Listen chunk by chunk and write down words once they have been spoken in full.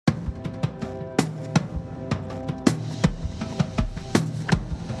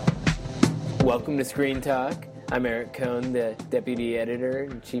Welcome to Screen Talk. I'm Eric Cohn, the Deputy Editor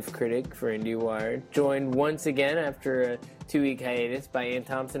and Chief Critic for IndieWire, joined once again after a 2-week hiatus by Ann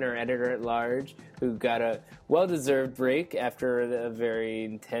Thompson, our Editor-at-Large, who got a well-deserved break after a very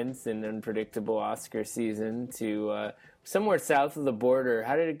intense and unpredictable Oscar season to somewhere south of the border.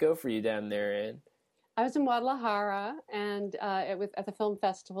 How did it go for you down there, Ann? I was in Guadalajara, and it was at the film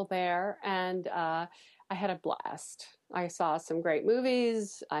festival there, and I had a blast. I saw some great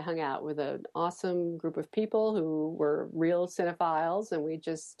movies. I hung out with an awesome group of people who were real cinephiles, and we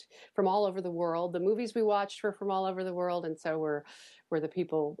just from all over the world. The movies we watched were from all over the world, and so were the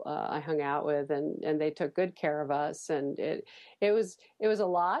people I hung out with, and they took good care of us. And it was a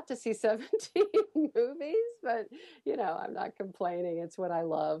lot to see 17 movies, but I'm not complaining. It's what I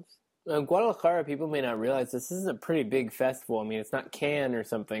love. Guadalajara, people may not realize this is a pretty big festival. I mean, it's not Cannes or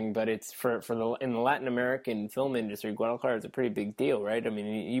something, but it's in the Latin American film industry, Guadalajara is a pretty big deal, right? I mean,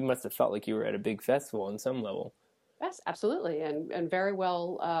 you must have felt like you were at a big festival on some level. Yes, absolutely, and very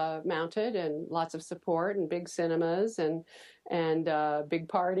well mounted, and lots of support, and big cinemas, and big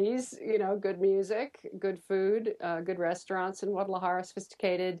parties. Good music, good food, good restaurants in Guadalajara.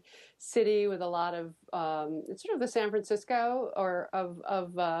 Sophisticated city with a lot of it's sort of the San Francisco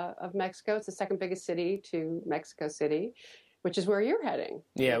of Mexico. It's the second biggest city to Mexico City, which is where you're heading.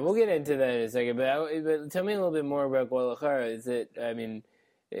 Yeah, we'll get into that in a second. But tell me a little bit more about Guadalajara. Is it? I mean,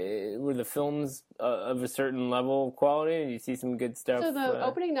 were the films of a certain level of quality? Did you see some good stuff? So the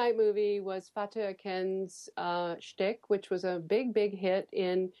opening night movie was Fatih Akin's Shtick, which was a big hit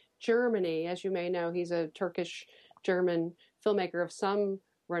in Germany. As you may know, he's a Turkish-German filmmaker of some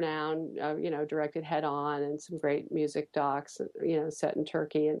renown, directed Head On and some great music docs, set in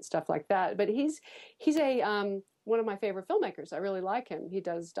Turkey and stuff like that. But he's a one of my favorite filmmakers. I really like him. He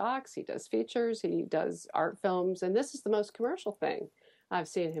does docs, he does features, he does art films, and this is the most commercial thing I've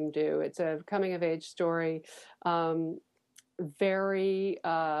seen him do. It's a coming-of-age story, very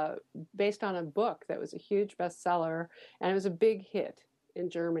based on a book that was a huge bestseller, and it was a big hit in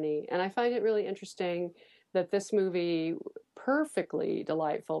Germany. And I find it really interesting that this movie, perfectly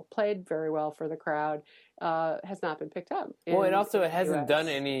delightful, played very well for the crowd, has not been picked up. Well, it hasn't done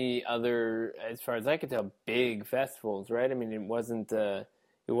any other, as far as I could tell, big festivals, right? I mean, it wasn't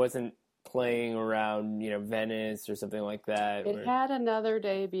playing around, Venice or something like that. It had another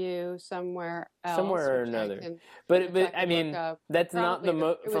debut somewhere else. Somewhere or another. But I mean, that's not the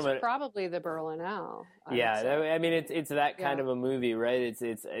most. It was probably the Berlinale. Yeah, I mean, it's that kind of a movie, right?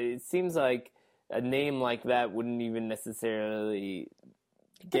 It seems like a name like that wouldn't even necessarily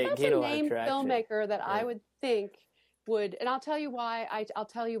get a lot of traction. That's a named filmmaker that I would think would, and I'll tell you why. I'll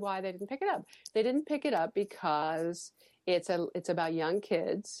tell you why they didn't pick it up. They didn't pick it up because it's about young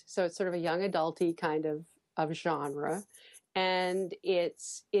kids, so it's sort of a young adulty kind of genre, and it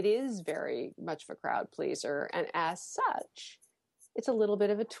is very much of a crowd pleaser, and as such, it's a little bit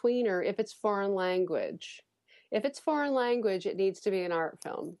of a tweener if it's foreign language. If it's foreign language, it needs to be an art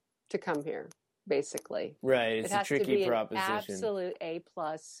film to come here, basically. Right, it's a tricky proposition. Absolute A+,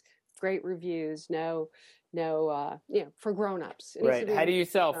 great reviews, no, for grown-ups. Right. How do you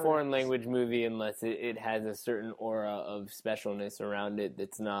sell a foreign language movie unless it has a certain aura of specialness around it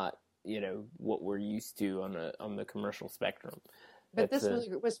that's not, what we're used to on the commercial spectrum? But this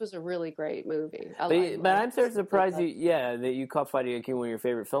was a really great movie. But I'm sort of surprised that you call Fatih Akin one of your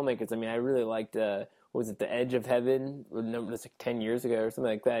favorite filmmakers. I mean, I really liked, was it The Edge of Heaven? It was like 10 years ago or something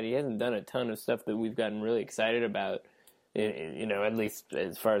like that. He hasn't done a ton of stuff that we've gotten really excited about. At least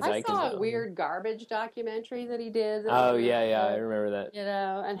as far as I can tell. I saw a weird garbage documentary that he did. Oh, yeah, I remember that.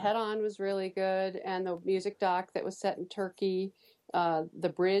 And Head On was really good, and the music doc that was set in Turkey,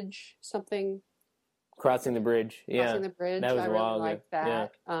 The Bridge, something. Crossing the Bridge, yeah. Crossing the Bridge, that was I a while really ago. Like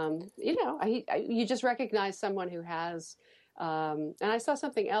that. Yeah. You just recognize someone who has. And I saw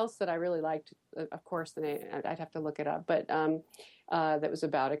something else that I really liked. Of course, the name I'd have to look it up, but that was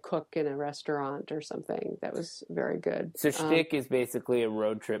about a cook in a restaurant or something. That was very good. So Shtick is basically a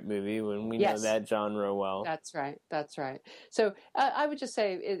road trip movie when we know that genre well. That's right. So I would just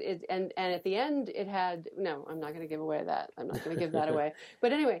say it and at the end it had I'm not going to give away that. I'm not going to give that away.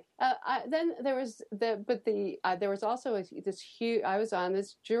 But anyway, then there was there was also this huge. I was on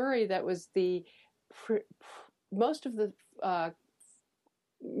this jury that was most of the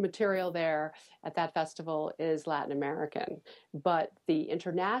material there at that festival is Latin American, but the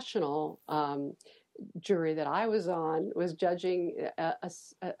international jury that I was on was judging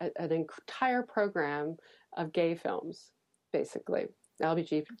an entire program of gay films, basically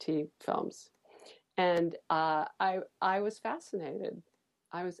LGBT films, and I was fascinated.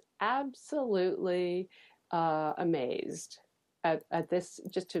 I was absolutely amazed at this,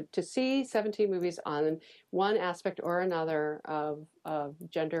 just to see 17 movies on one aspect or another of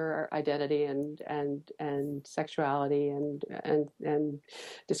gender identity and sexuality and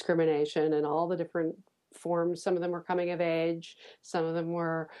discrimination and all the different forms. Some of them were coming of age, some of them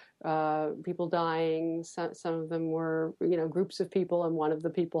were people dying, some of them were, groups of people, and one of the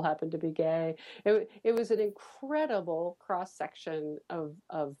people happened to be gay. It was an incredible cross section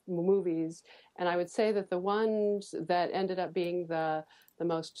of movies, and I would say that the ones that ended up being the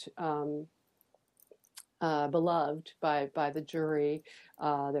most beloved by the jury.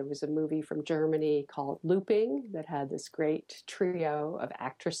 There was a movie from Germany called Looping that had this great trio of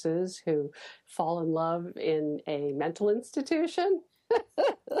actresses who fall in love in a mental institution.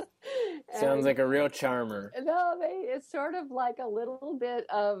 Sounds like a real charmer. No, it's sort of like a little bit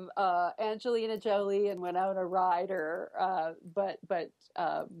of Angelina Jolie and Winona Ryder, but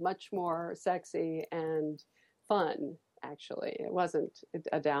much more sexy and fun. Actually, it wasn't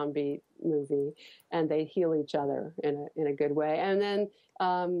a downbeat movie, and they heal each other in a good way. And then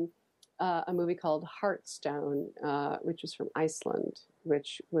a movie called Heartstone, which was from Iceland,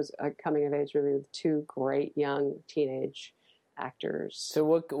 which was a coming of age movie with two great young teenage actors. So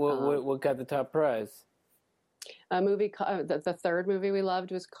what got the top prize? A movie, the third movie we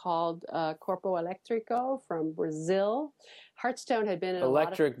loved was called Corpo Electrico from Brazil. Heartstone had been in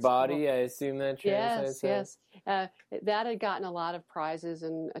Electric Body, I assume that translates. Yes. That had gotten a lot of prizes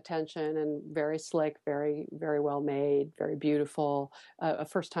and attention, and very slick, very, very well made, very beautiful. A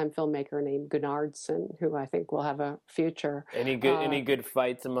first-time filmmaker named Gunnarsson, who I think will have a future. Any good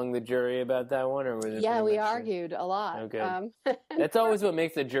fights among the jury about that one, or was it? Yeah, we argued a lot. Okay. That's always what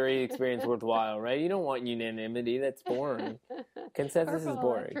makes the jury experience worthwhile, right? You don't want unanimity; that's boring. Consensus is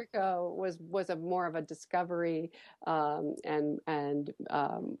boring. Electrico was a more of a discovery, and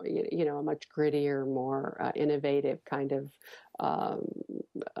a much grittier, more innovative kind of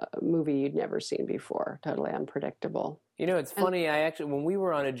movie you'd never seen before. Totally unpredictable. It's funny. When we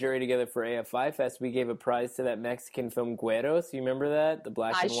were on a jury together for AFI Fest, we gave a prize to that Mexican film Güeros. You remember that? The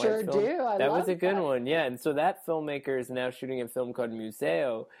black and white film? I sure do. That was a good one. Yeah. And so that filmmaker is now shooting a film called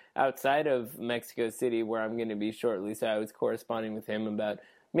Museo outside of Mexico City, where I'm going to be shortly. So I was corresponding with him about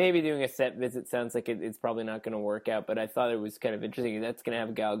maybe doing a set visit. Sounds like it's probably not going to work out, but I thought it was kind of interesting. That's going to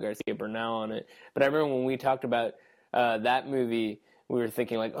have Gal Garcia Bernal on it. But I remember when we talked about that movie, we were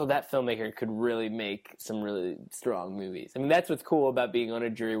thinking like, oh, that filmmaker could really make some really strong movies. I mean, that's what's cool about being on a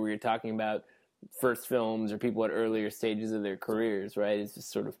jury where you're talking about first films or people at earlier stages of their careers, right? It's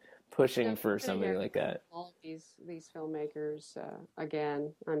just sort of pushing for something like that. All these filmmakers,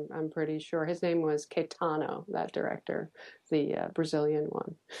 again, I'm pretty sure his name was Caetano, that director, the Brazilian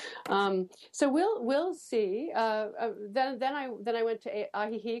one. So we'll see. Then I went to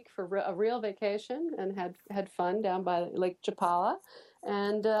Ajijic for a real vacation and had fun down by Lake Chapala,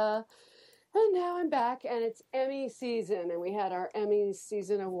 and now I'm back, and it's Emmy season, and we had our Emmy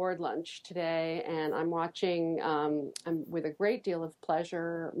season award lunch today, and I'm watching, with a great deal of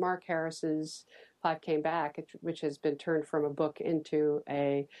pleasure, Mark Harris's Five Came Back, which has been turned from a book into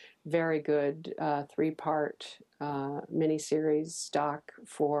a very good 3-part miniseries doc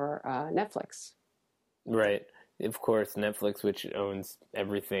for Netflix. Right. Of course, Netflix, which owns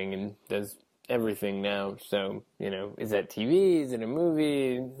everything and does everything now. So, is that TV? Is it a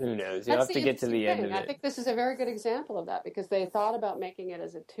movie? Who knows? You'll have to get to the end of it. I think this is a very good example of that, because they thought about making it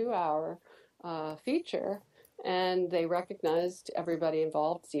as a 2-hour feature, and they recognized everybody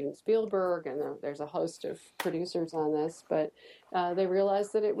involved, Steven Spielberg, and there's a host of producers on this, but they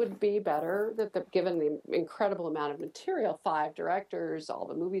realized that it would be better, given the incredible amount of material, 5 directors, all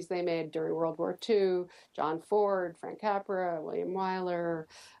the movies they made during World War II, John Ford, Frank Capra, William Wyler,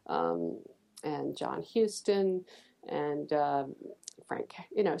 and John Huston, and Frank,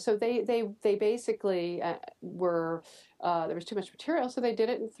 so they basically were, there was too much material, so they did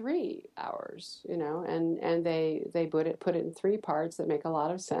it in 3 hours, and they put it in 3 parts that make a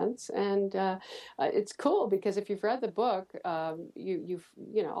lot of sense, and it's cool because if you've read the book, you've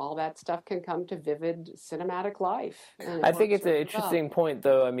all that stuff can come to vivid cinematic life. I think it's an interesting point,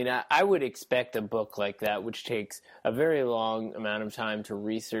 though. I mean, I would expect a book like that, which takes a very long amount of time to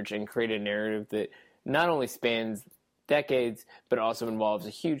research and create a narrative that not only spans decades, but also involves a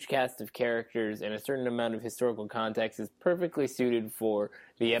huge cast of characters and a certain amount of historical context, is perfectly suited for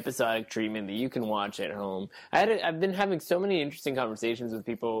the episodic treatment that you can watch at home. I've been having so many interesting conversations with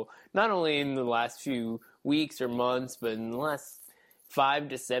people, not only in the last few weeks or months, but in the last 5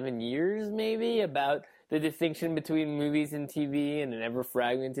 to 7 years, maybe, about the distinction between movies and TV and an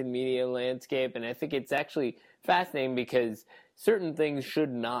ever-fragmented media landscape. And I think it's actually fascinating because certain things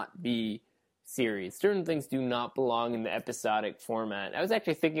should not be series. Certain things do not belong in the episodic format. I was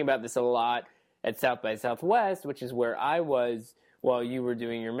actually thinking about this a lot at South by Southwest, which is where I was while you were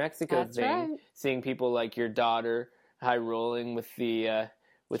doing your Mexico That's thing, right. seeing people like your daughter high rolling with the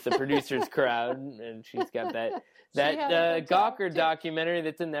producers crowd, and she's got that Gawker documentary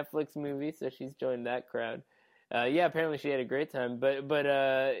that's a Netflix movie, so she's joined that crowd. Yeah, apparently she had a great time, but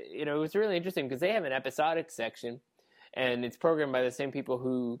you know, it was really interesting because they have an episodic section, and it's programmed by the same people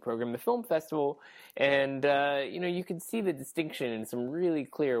who program the film festival, and you know, you can see the distinction in some really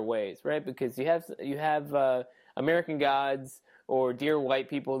clear ways, right? Because you have American Gods or Dear White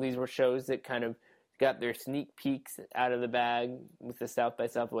People. These were shows that kind of got their sneak peeks out of the bag with the South by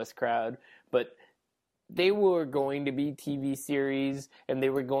Southwest crowd, but they were going to be TV series, and they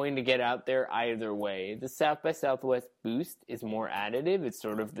were going to get out there either way. The South by Southwest boost is more additive. It's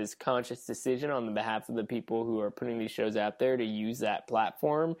sort of this conscious decision on the behalf of the people who are putting these shows out there to use that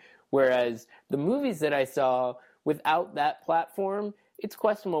platform, whereas the movies that I saw without that platform, it's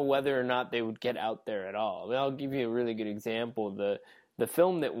questionable whether or not they would get out there at all. I mean, I'll give you a really good example. The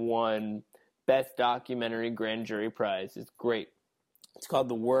film that won Best Documentary Grand Jury Prize is great. It's called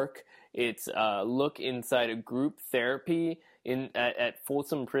The Work. It's a look inside a group therapy at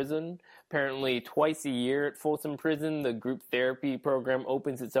Folsom Prison. Apparently, twice a year at Folsom Prison, the group therapy program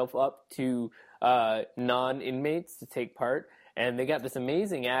opens itself up to non-inmates to take part. And they got this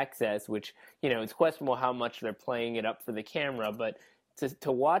amazing access, which, you know, it's questionable how much they're playing it up for the camera, but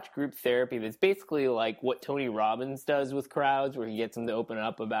to watch group therapy, that's basically like what Tony Robbins does with crowds, where he gets them to open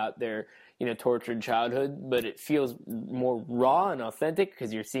up about their, you know, tortured childhood, but it feels more raw and authentic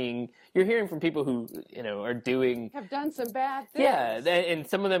because you're hearing from people who, you know, have done some bad things. Yeah, and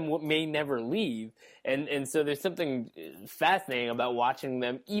some of them may never leave, and so there's something fascinating about watching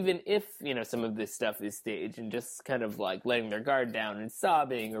them, even if, you know, some of this stuff is staged and just kind of like letting their guard down and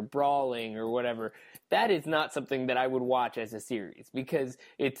sobbing or brawling or whatever. That is not something that I would watch as a series because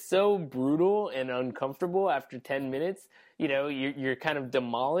it's so brutal and uncomfortable after 10 minutes. You know, you're kind of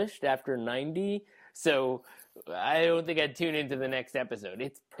demolished after 90. So I don't think I'd tune into the next episode.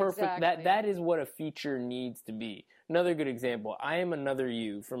 It's perfect. Exactly. That is what a feature needs to be. Another good example, I Am Another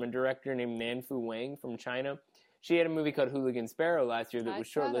You, from a director named Nanfu Wang from China. She had a movie called Hooligan Sparrow last year that was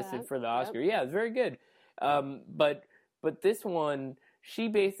shortlisted for the Oscar. Yep. Yeah, it's very good. But this one, she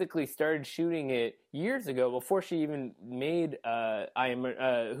basically started shooting it years ago before she even made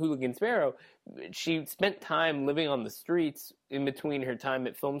Hooligan Sparrow. She spent time living on the streets in between her time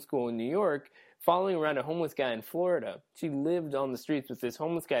at film school in New York, following around a homeless guy in Florida. She lived on the streets with this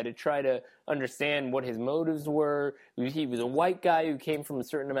homeless guy to try to understand what his motives were. He was a white guy who came from a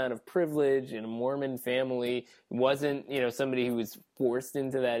certain amount of privilege in a Mormon family. He wasn't, you know, somebody who was forced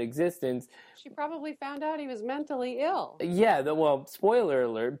into that existence. She probably found out he was mentally ill. Yeah, well, spoiler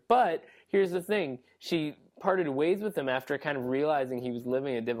alert, but here's the thing. She parted ways with him after kind of realizing he was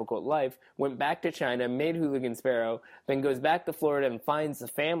living a difficult life, went back to China, made Hooligan Sparrow, then goes back to Florida and finds the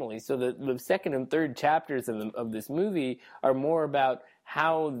family. So the second and third chapters of this movie are more about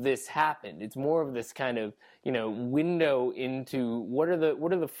how this happened. It's more of this kind of, you know, window into what are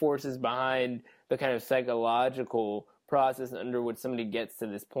the forces behind the kind of psychological process under which somebody gets to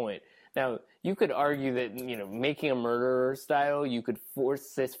this point. Now, you could argue that, you know, Making a Murderer style, you could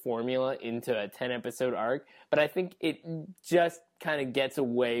force this formula into a 10-episode arc, but I think it just kind of gets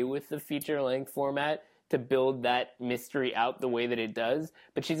away with the feature-length format to build that mystery out the way that it does.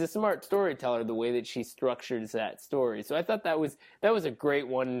 But she's a smart storyteller the way that she structures that story. So I thought that was a great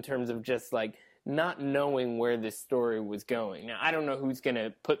one in terms of just like not knowing where this story was going. Now, I don't know who's going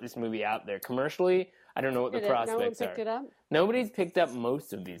to put this movie out there commercially. I don't know what the prospects are. No one picked it up? Nobody's picked up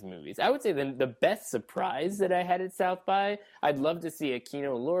most of these movies. I would say the best surprise that I had at South by, I'd love to see a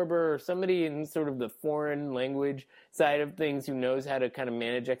Kino Lorber or somebody in sort of the foreign language side of things who knows how to kind of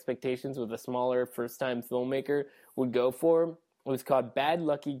manage expectations with a smaller first-time filmmaker would go for. It was called Bad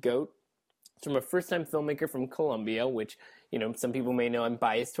Lucky Goat. It's from a first-time filmmaker from Colombia, which, you know, some people may know I'm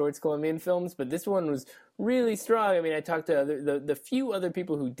biased towards Colombian films, but this one was really strong. I mean, I talked to the few other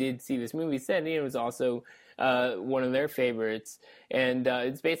people who did see this movie said it was also one of their favorites. And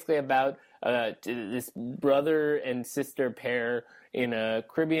it's basically about this brother and sister pair in a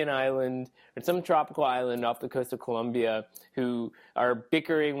Caribbean island or some tropical island off the coast of Colombia who are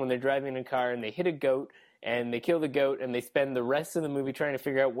bickering when they're driving in a car and they hit a goat. And they kill the goat, and they spend the rest of the movie trying to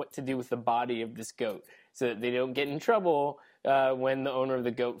figure out what to do with the body of this goat so that they don't get in trouble when the owner of the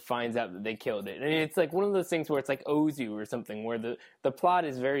goat finds out that they killed it. And it's like one of those things where it's like Ozu or something, where the plot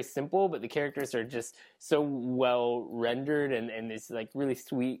is very simple, but the characters are just so well rendered, and it's like really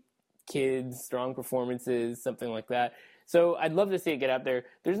sweet kids, strong performances, something like that. So I'd love to see it get out there.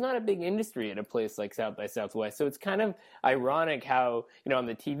 There's not a big industry at a place like South by Southwest. So it's kind of ironic how, on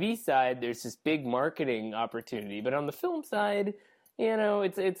the TV side, there's this big marketing opportunity. But on the film side,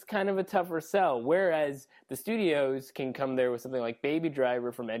 it's kind of a tougher sell. Whereas the studios can come there with something like Baby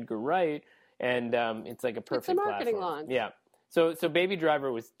Driver from Edgar Wright, and it's like a perfect It's a marketing platform. launch. Yeah. So Baby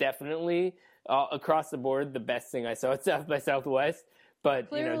Driver was definitely across the board the best thing I saw at South by Southwest. But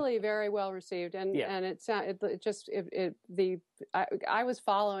clearly very well received, and I was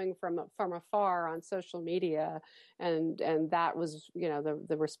following from afar on social media, and that was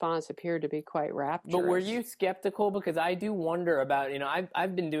the response appeared to be quite rapturous. But were you skeptical? Because I do wonder about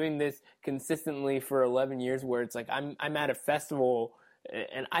I've been doing this consistently for 11 years, where it's like I'm at a festival.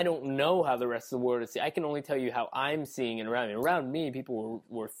 And I don't know how the rest of the world is seeing. I can only tell you how I'm seeing it around me. Around me, people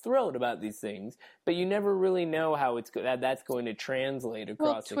were thrilled about these things, but you never really know how that's going to translate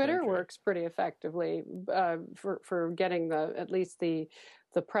across the country. Twitter works pretty effectively for getting at least the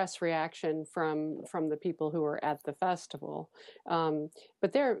press reaction from the people who are at the festival.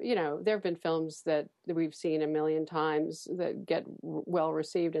 But there have been films that we've seen a million times that get well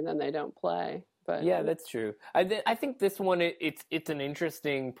received and then they don't play. But yeah, that's true. I think this one it's an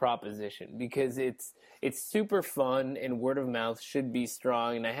interesting proposition because it's super fun and word of mouth should be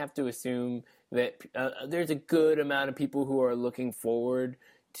strong, and I have to assume that there's a good amount of people who are looking forward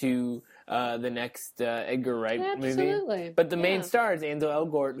to the next Edgar Wright movie. But the main star is Ansel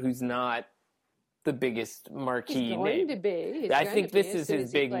Elgort, who's not the biggest marquee He's going name. To be. I think this is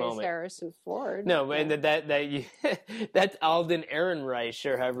his big moment. Harrison Ford. No, and that's Alden Ehrenreich,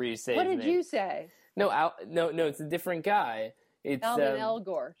 or however you say What his did name. you say? No, it's a different guy. It's Alden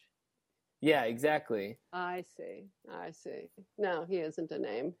Elgort. Yeah, exactly. I see. No, he isn't a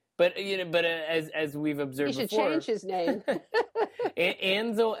name. But as we've observed before, he should before, change his name.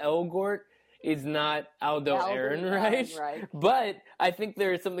 Ansel Elgort is not Aldo Ehrenreich, right. But I think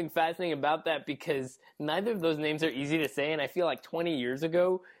there is something fascinating about that because neither of those names are easy to say, and I feel like 20 years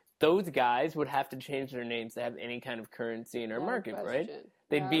ago, those guys would have to change their names to have any kind of currency in our market, right?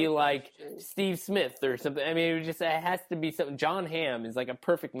 They'd be like Steve Smith or something. I mean, it has to be something. John Hamm is like a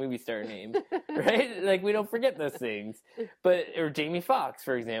perfect movie star name, right? Like, we don't forget those things. Or Jamie Foxx,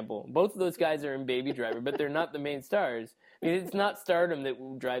 for example. Both of those guys are in Baby Driver, but they're not the main stars. I mean, it's not stardom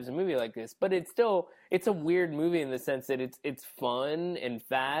that drives a movie like this, but it's a weird movie in the sense that it's fun and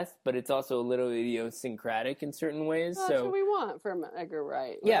fast, but it's also a little idiosyncratic in certain ways. Well, that's what we want from Edgar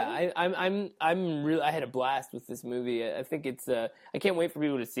Wright. Right? Yeah, I'm really. I had a blast with this movie. I think it's. I can't wait for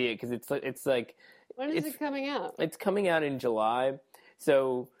people to see it because it's like. When is it coming out? It's coming out in July,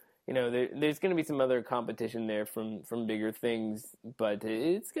 so there's going to be some other competition there from bigger things, but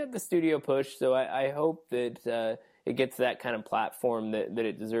it's got the studio push, so I hope that. It gets that kind of platform that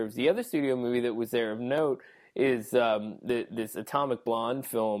it deserves. The other studio movie that was there of note is this Atomic Blonde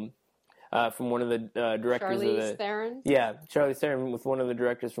film from one of the directors Charlize Theron? Yeah, Charlize Theron with one of the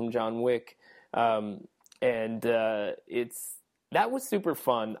directors from John Wick. That was super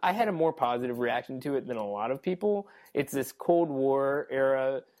fun. I had a more positive reaction to it than a lot of people. It's this Cold War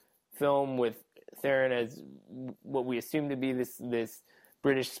era film with Theron as what we assume to be this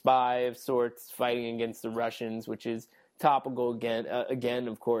British spy of sorts fighting against the Russians, which is topical again,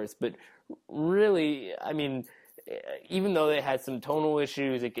 of course. But really, I mean, even though it has some tonal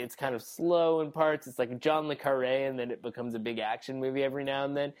issues, it gets kind of slow in parts. It's like John le Carré, and then it becomes a big action movie every now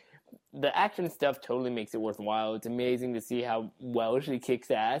and then. The action stuff totally makes it worthwhile. It's amazing to see how well she kicks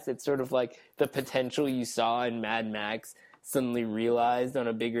ass. It's sort of like the potential you saw in Mad Max suddenly realized on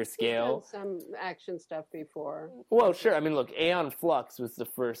a bigger scale. Some action stuff before. Well, sure. I mean, look, Aeon Flux was the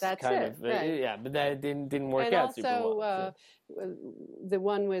first right. Yeah, but that didn't work out super well. The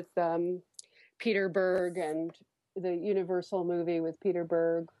one with Peter Berg and the Universal movie with Peter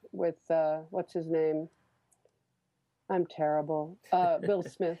Berg with what's his name? I'm terrible. Will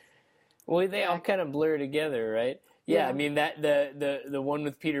Smith. Well, they all kind of blur together, right? Yeah, I mean that the one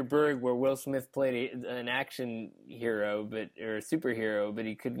with Peter Berg where Will Smith played an action hero or a superhero, but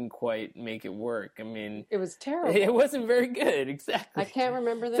he couldn't quite make it work. I mean, it was terrible. It wasn't very good. Exactly. I can't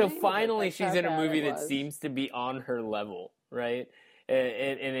remember the name. So finally, she's in a movie that seems to be on her level, right?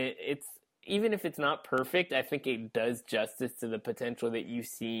 And it's even if it's not perfect, I think it does justice to the potential that you've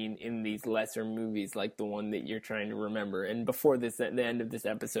seen in these lesser movies, like the one that you're trying to remember. And before the end of this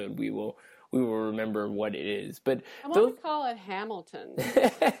episode, we will remember what it is. But I want to call it Hamilton.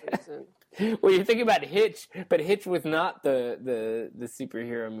 Well, you're thinking about Hitch, but Hitch was not the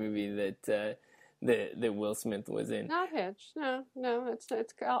superhero movie that Will Smith was in. Not Hitch. No.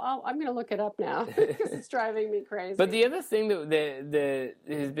 I'm going to look it up now because it's driving me crazy. But the other thing that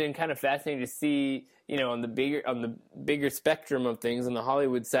has been kind of fascinating to see, on the bigger spectrum of things, on the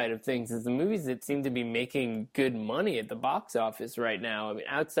Hollywood side of things, is the movies that seem to be making good money at the box office right now. I mean,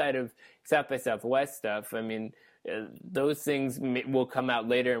 outside of South by Southwest stuff, I mean, those things will come out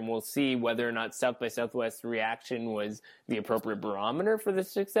later, and we'll see whether or not South by Southwest reaction was the appropriate barometer for the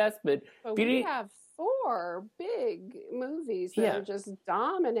success. But we have 4 big movies that are just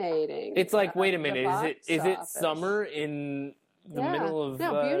dominating. It's like, wait a minute, is it summer in the middle of...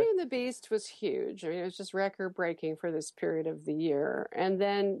 No, Beauty and the Beast was huge. I mean, it was just record-breaking for this period of the year. And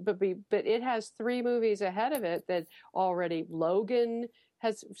then, but it has 3 movies ahead of it that already... Logan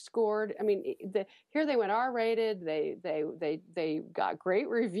has scored. I mean, here they went R-rated. They got great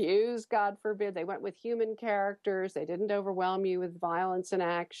reviews. God forbid, they went with human characters. They didn't overwhelm you with violence and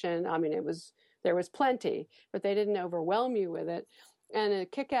action. I mean, there was plenty, but they didn't overwhelm you with it. And a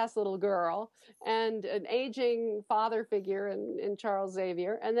kick-ass little girl, and an aging father figure in Charles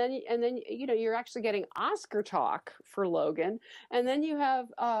Xavier, and then you're actually getting Oscar talk for Logan, and then you have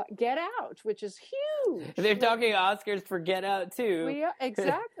Get Out, which is huge. They're talking Oscars for Get Out too.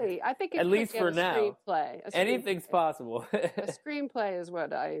 Exactly. I think at least for now, anything's possible. A screenplay is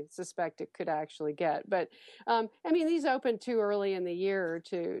what I suspect it could actually get, but I mean, these opened too early in the year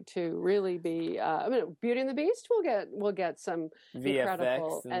to really be. I mean, Beauty and the Beast will get some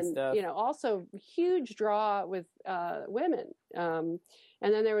incredible and stuff. Also huge draw with women. And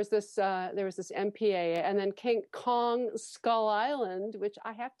then there was this MPA, and then King Kong Skull Island, which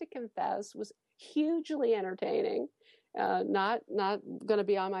I have to confess was hugely entertaining. Not going to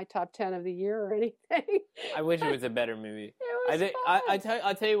be on my top 10 of the year or anything. I wish it was a better movie.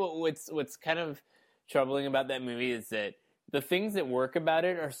 I'll tell you what's kind of troubling about that movie is that the things that work about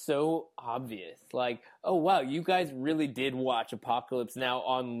it are so obvious. Like, oh, wow, you guys really did watch Apocalypse Now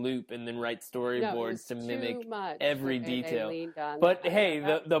on loop and then write storyboards to mimic every detail. But hey,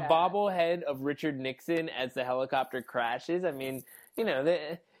 the bobblehead of Richard Nixon as the helicopter crashes, I mean,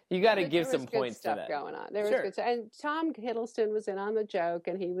 you got to give some points to that. There was good stuff going on. There was good stuff. And Tom Hiddleston was in on the joke,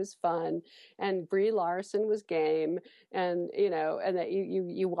 and he was fun. And Brie Larson was game. And, and that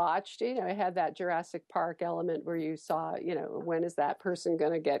you watched, it had that Jurassic Park element where you saw, when is that person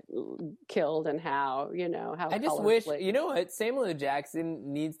going to get killed and how, how I just wish, what? Samuel L.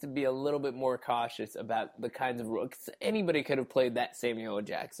 Jackson needs to be a little bit more cautious about the kinds of roles. Anybody could have played that Samuel L.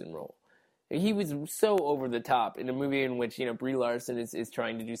 Jackson role. He was so over the top in a movie in which, Brie Larson is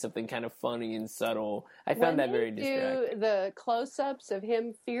trying to do something kind of funny and subtle. I found that very distracting. The close-ups of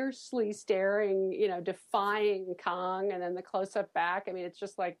him fiercely staring, defying Kong, and then the close-up back. I mean, it's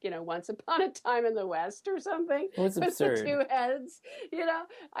just like, Once Upon a Time in the West or something. It was absurd. With the 2 heads,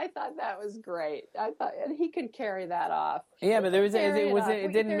 I thought that was great. And he could carry that off. Yeah, but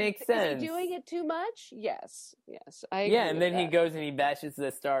it didn't make sense. Is he doing it too much? Yes, I agree. Yeah, and then he goes and he bashes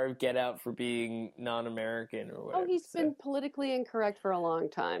the star of Get Out for being non-American or whatever. Oh, he's been politically incorrect for a long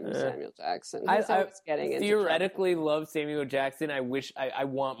time, Samuel Jackson. He's always getting into theoretically love Samuel Jackson. I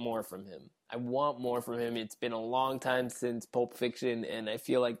want more from him. It's been a long time since Pulp Fiction, and I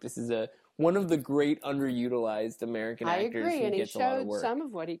feel like this is one of the great underutilized American actors. I agree, and he showed work. some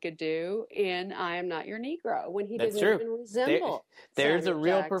of what he could do in I Am Not Your Negro when he didn't even resemble. There's Samuel a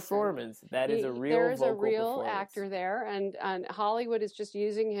real Jackson. Performance. Is a real. There's a real actor there, and Hollywood is just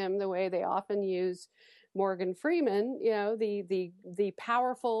using him the way they often use Morgan Freeman. The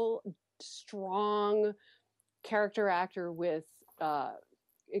powerful, strong character actor with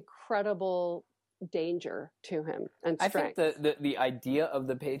incredible danger to him and strength. I think the idea of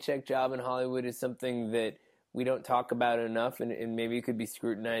the paycheck job in Hollywood is something that we don't talk about enough, and maybe it could be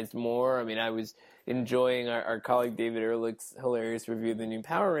scrutinized more. I mean, I was enjoying our colleague David Ehrlich's hilarious review of the new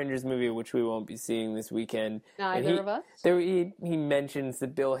Power Rangers movie, which we won't be seeing this weekend. Neither of us. He mentions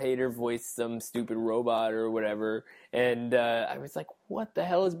that Bill Hader voiced some stupid robot or whatever, and I was like, what the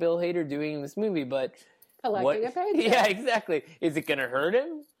hell is Bill Hader doing in this movie? But collecting a paycheck. Yeah, exactly. Is it going to hurt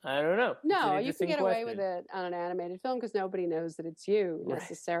him? I don't know. No, you can get away with it on an animated film because nobody knows that it's you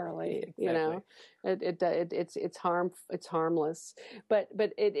necessarily. Exactly. It's harmless. But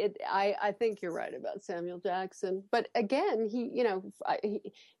I think you're right about Samuel Jackson. But again,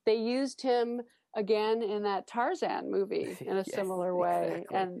 they used him again in that Tarzan movie in a similar way,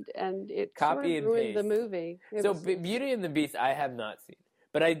 exactly. and it Copy sort of and ruined paste. the movie. Beauty and the Beast, I have not seen.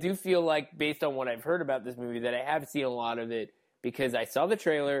 But I do feel like, based on what I've heard about this movie, that I have seen a lot of it because I saw the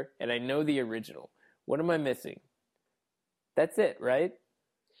trailer and I know the original. What am I missing? That's it, right?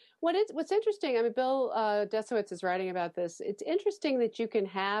 What's interesting, I mean, Bill Desowitz is writing about this. It's interesting that you can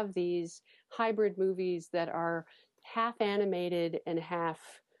have these hybrid movies that are half animated and half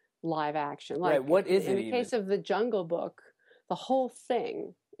live action. Right. Like What is in it the even? case of The Jungle Book, the whole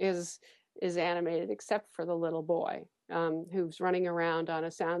thing is animated except for the little boy who's running around on a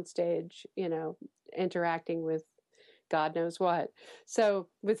soundstage, interacting with God knows what. So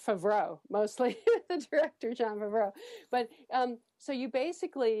with Favreau, mostly the director Jon Favreau. But so you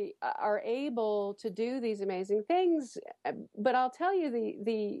basically are able to do these amazing things. But I'll tell you,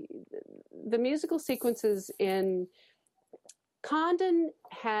 the musical sequences in Condon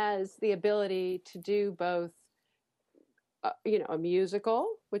has the ability to do both. A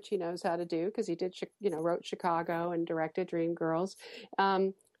musical, which he knows how to do because he did, wrote Chicago and directed Dreamgirls.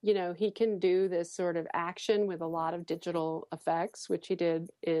 He can do this sort of action with a lot of digital effects, which he did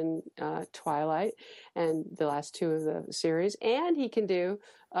in Twilight and the last two of the series. And he can do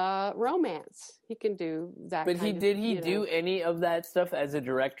romance. He can do that. But did he do any of that stuff as a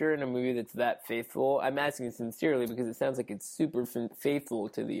director in a movie that's that faithful? I'm asking sincerely because it sounds like it's super faithful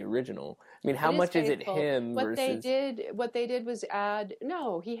to the original. I mean, how much is it him what versus what they did was add.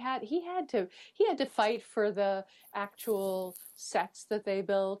 No, he had to fight for the actual sets that they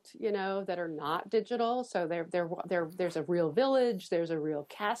built, that are not digital. So there's a real village, there's a real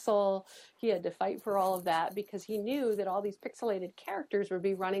castle. He had to fight for all of that because he knew that all these pixelated characters would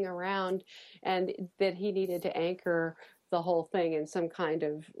be running around and that he needed to anchor the whole thing in some kind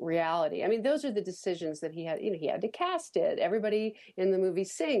of reality. I mean, those are the decisions that he had. He had to cast it. Everybody in the movie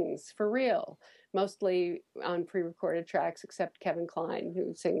sings for real, mostly on pre-recorded tracks, except Kevin Kline,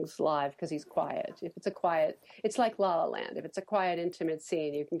 who sings live because he's quiet. If it's it's like La La Land. If it's a quiet, intimate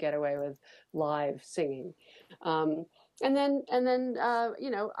scene, you can get away with live singing. And then,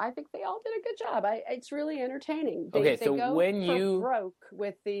 I think they all did a good job. It's really entertaining. They go when you broke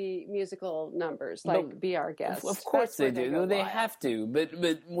with the musical numbers, like Be Our Guest. Of course they do. They have to. But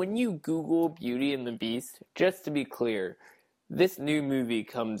when you Google Beauty and the Beast, just to be clear, this new movie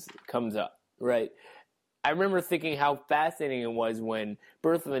comes up, right? I remember thinking how fascinating it was when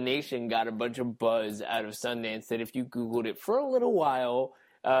Birth of a Nation got a bunch of buzz out of Sundance that if you Googled it for a little while,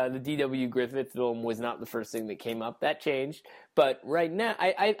 the D.W. Griffith film was not the first thing that came up. That changed. But right now,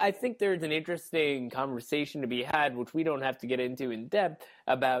 I think there's an interesting conversation to be had, which we don't have to get into in depth,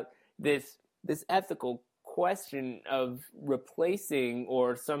 about this ethical question of replacing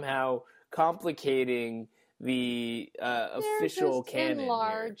or somehow complicating the official canon.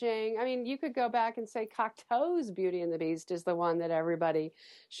 Enlarging. I mean, you could go back and say Cocteau's Beauty and the Beast is the one that everybody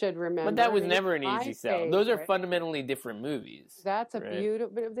should remember. But that was never an easy sell. Those are fundamentally different movies. That's a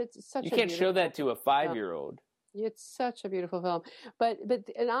beautiful. It's such. You can't show that to a 5-year-old. It's such a beautiful film,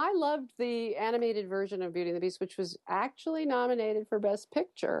 and I loved the animated version of Beauty and the Beast, which was actually nominated for Best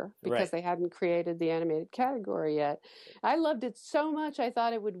Picture because they hadn't created the animated category yet. I loved it so much I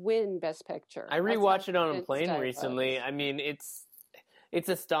thought it would win Best Picture. I rewatched it on a plane recently. I mean, it's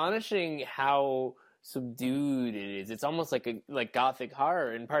astonishing how subdued it is. It's almost like gothic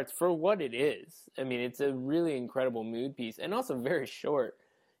horror in parts for what it is. I mean, it's a really incredible mood piece and also very short.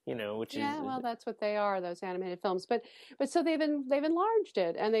 Which is well, that's what they are, those animated films. But so they've enlarged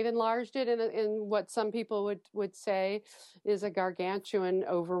it, and they've enlarged it in what some people would say is a gargantuan,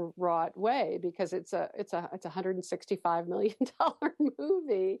 overwrought way because it's a $165 million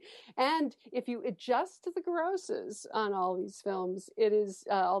movie, and if you adjust the grosses on all these films, it is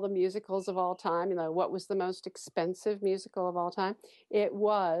all the musicals of all time. What was the most expensive musical of all time? It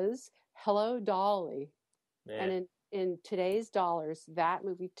was Hello, Dolly, and in today's dollars, that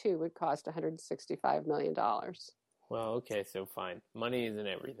movie too would cost $165 million. Well, okay, so fine. Money isn't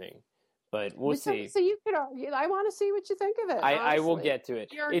everything, but we'll see. So you could argue. I want to see what you think of it. I will get to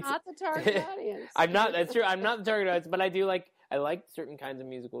it. You're not the target audience. I'm not. That's true. I'm not the target audience, but I like certain kinds of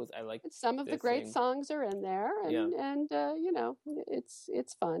musicals. I like some of the great songs are in there, and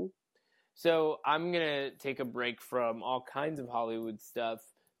it's fun. So I'm gonna take a break from all kinds of Hollywood stuff.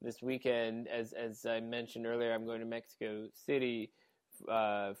 This weekend, as I mentioned earlier, I'm going to Mexico City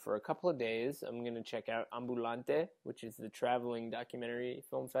for a couple of days. I'm going to check out Ambulante, which is the traveling documentary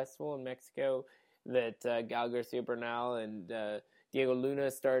film festival in Mexico that Gal Garcia Bernal and Diego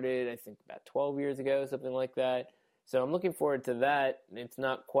Luna started, I think, about 12 years ago, something like that. So I'm looking forward to that. It's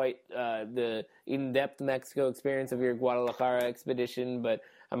not quite the in-depth Mexico experience of your Guadalajara expedition, but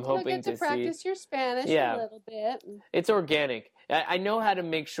I'm hoping to practice your Spanish a little bit. It's organic. I know how to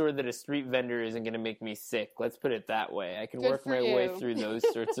make sure that a street vendor isn't going to make me sick. Let's put it that way. I can work my way through those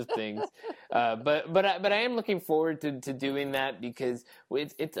sorts of things. But I am looking forward to doing that because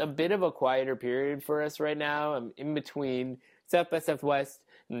it's a bit of a quieter period for us right now. I'm in between South by Southwest,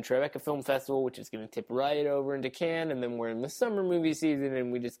 and the Tribeca Film Festival, which is going to tip right over into Cannes, and then we're in the summer movie season,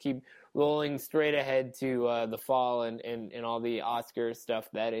 and we just keep rolling straight ahead to the fall and all the Oscar stuff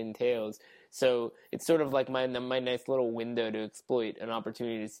that entails. So it's sort of like my nice little window to exploit an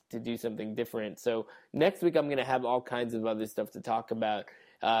opportunity to do something different. So next week I'm going to have all kinds of other stuff to talk about.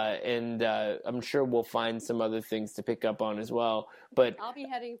 And I'm sure we'll find some other things to pick up on as well. But I'll be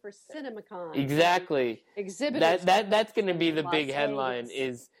heading for CinemaCon. Exactly. Exhibitors. That's going to be the Las big headline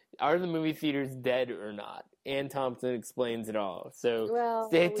Vegas. is, are the movie theaters dead or not? Ann Thompson explains it all. So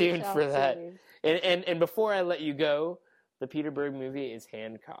stay we tuned shall for that. see. And before I let you go, the Peter Berg movie is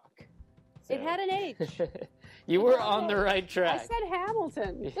Hancock. So. It had an H. You were on the right I track. said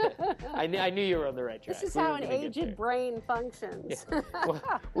Hamilton. I knew you were on the right track. This is We how were an gonna get aged there. brain functions. Well,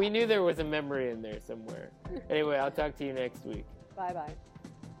 we knew there was a memory in there somewhere. Anyway, I'll talk to you next week.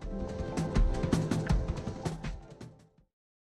 Bye-bye.